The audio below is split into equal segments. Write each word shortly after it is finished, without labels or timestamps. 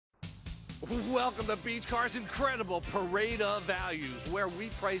Welcome to Beach Car's incredible parade of values, where we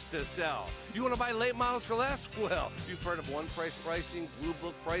price to sell. You want to buy late models for less? Well, you've heard of one-price pricing, blue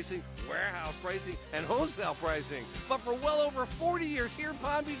book pricing, warehouse pricing, and wholesale pricing. But for well over 40 years here in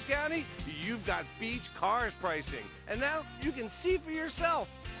Palm Beach County, you've got Beach Car's pricing. And now you can see for yourself.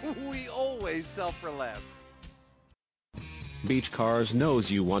 We always sell for less. Beach Cars knows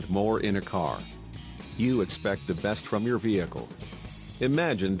you want more in a car. You expect the best from your vehicle.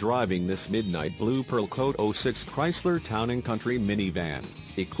 Imagine driving this midnight blue Pearlcoat '06 Chrysler Town Country minivan,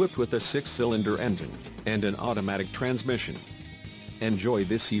 equipped with a 6-cylinder engine and an automatic transmission. Enjoy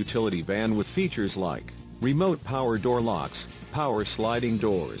this utility van with features like remote power door locks, power sliding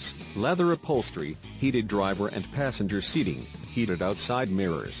doors, leather upholstery, heated driver and passenger seating, heated outside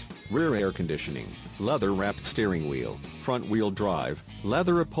mirrors, rear air conditioning, leather-wrapped steering wheel, front-wheel drive,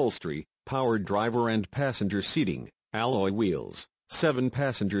 leather upholstery, powered driver and passenger seating, alloy wheels,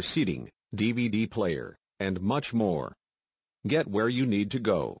 7-passenger seating, DVD player, and much more. Get where you need to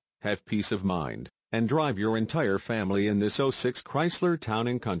go, have peace of mind, and drive your entire family in this '06 Chrysler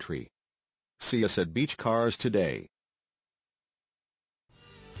Town Country. See us at Beach Cars today.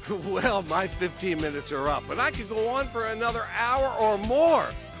 Well, my 15 minutes are up, and I could go on for another hour or more.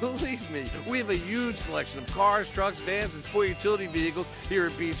 Believe me, we have a huge selection of cars, trucks, vans, and sport utility vehicles here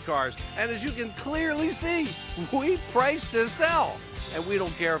at Beach Cars. And as you can clearly see, we price to sell. And we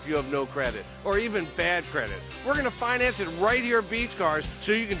don't care if you have no credit or even bad credit. We're going to finance it right here at Beach Cars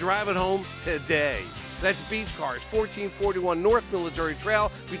so you can drive it home today. That's Beach Cars, 1441 North Military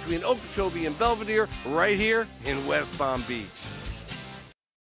Trail between Okeechobee and Belvedere, right here in West Palm Beach.